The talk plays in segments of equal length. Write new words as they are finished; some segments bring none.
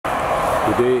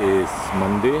Today is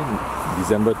Monday,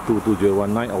 December 2,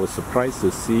 2019. I was surprised to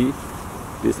see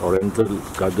this Oriental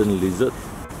Garden Lizard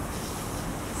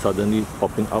suddenly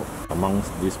popping out amongst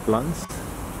these plants.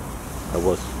 I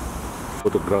was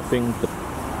photographing the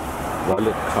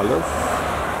violet colors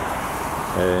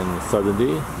and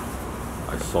suddenly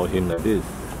I saw him like this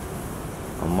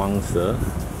amongst the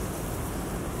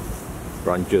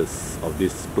branches of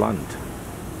this plant.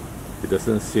 It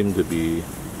doesn't seem to be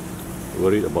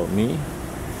worried about me,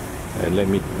 and let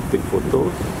me take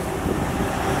photos.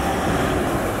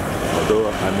 Although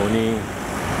I'm only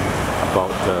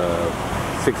about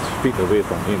 6 feet away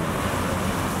from him.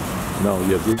 Now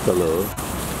you have this fellow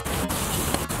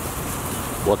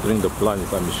watering the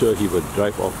plants. I'm sure he will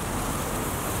drive off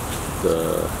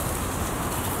the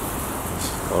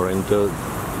Oriental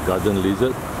Garden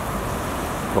Lizard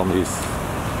from his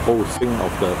posing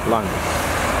of the plant.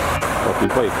 But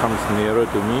before he comes nearer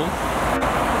to me,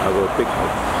 I will take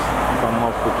some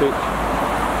more footage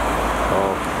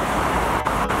of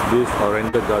this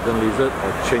Oriental Garden Lizard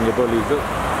or changeable lizard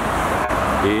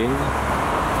in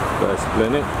the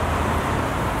Esplanade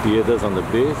Theatres on the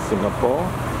Bay, Singapore.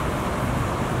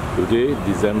 Today,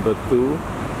 December 2,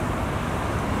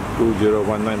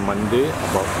 2019, Monday,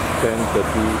 about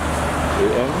 10:30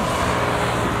 AM.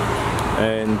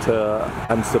 And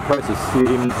I'm surprised to see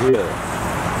him here.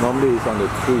 Normally he's on the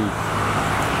tree,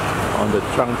 on the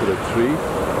trunk of the tree,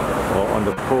 or on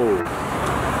the pole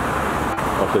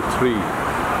of the tree.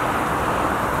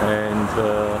 And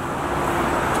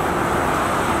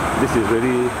this is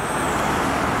really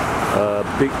a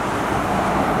big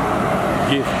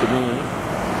gift to me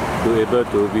to be able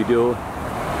to video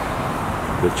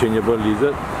the changeable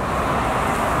lizard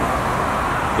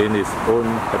in its own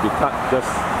habitat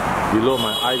just below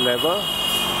my eye level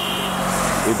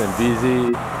in a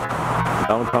busy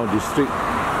downtown district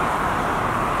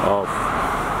of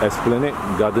Esplanade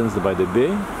Gardens by the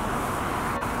Bay.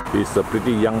 He's a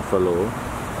pretty young fellow.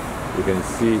 You can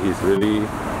see he's really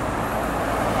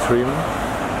trim,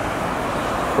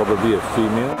 probably a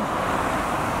female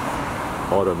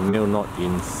or a male not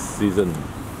in season.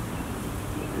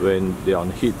 When they're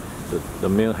on heat, the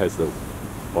male has the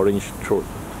orange throat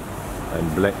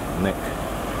and black neck.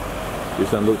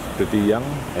 This one looks pretty young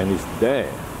and is there,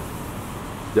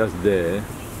 just there,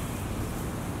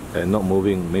 and not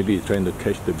moving. Maybe he's trying to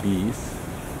catch the bees.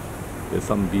 There's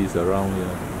some bees around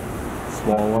here,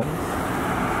 small ones.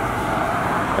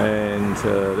 And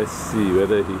let's see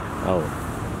whether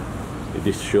he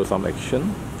did show some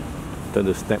action. Turned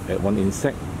to snap at one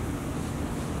insect,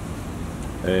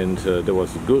 and that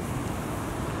was good.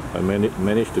 I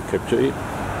managed to capture it.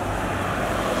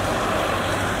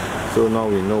 So now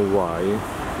we know why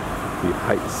he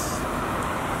hides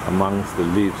amongst the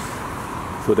leaves,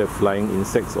 so that flying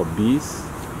insects or bees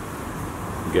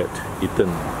get eaten.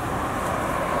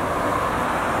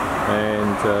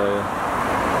 And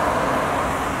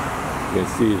you can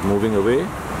see he's moving away,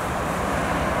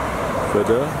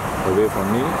 further away from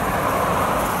me,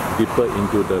 deeper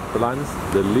into the plants,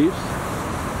 the leaves,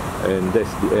 and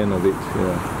that's the end of it.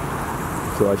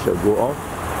 So I shall go off.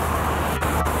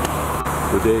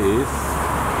 Today is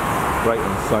bright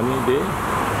and sunny day,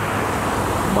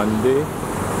 Monday,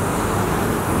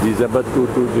 December 2,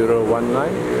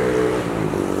 2019.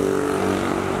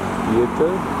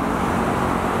 Theatre,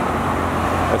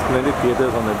 Esplanade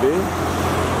Theatres on the Bay,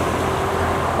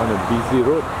 on a busy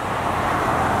road.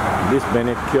 This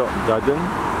manicured garden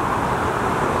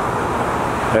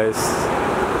has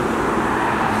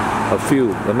a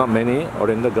few, but not many,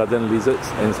 Oriental Garden Lizards,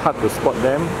 and it's hard to spot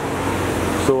them.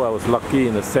 So I was lucky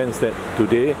in the sense that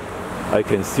today I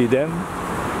can see them,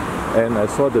 and I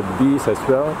saw the bees as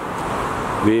well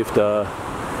with the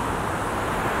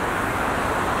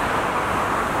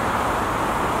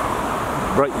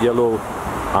bright yellow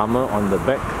armor on the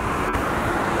back,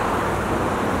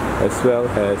 as well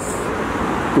as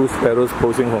 2 sparrows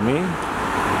posing for me.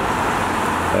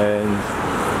 And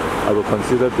I will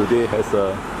consider today as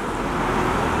a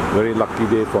very lucky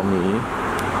day for me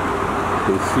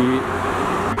to see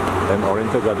an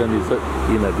Oriental Garden Lizard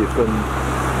in a different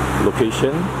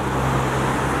location.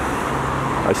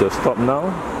 I shall stop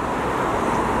now.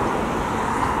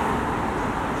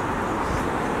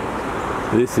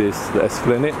 This is the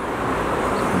Esplanade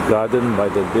Garden by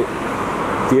the Bay,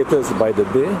 Theatres by the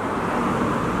Bay,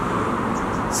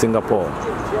 Singapore.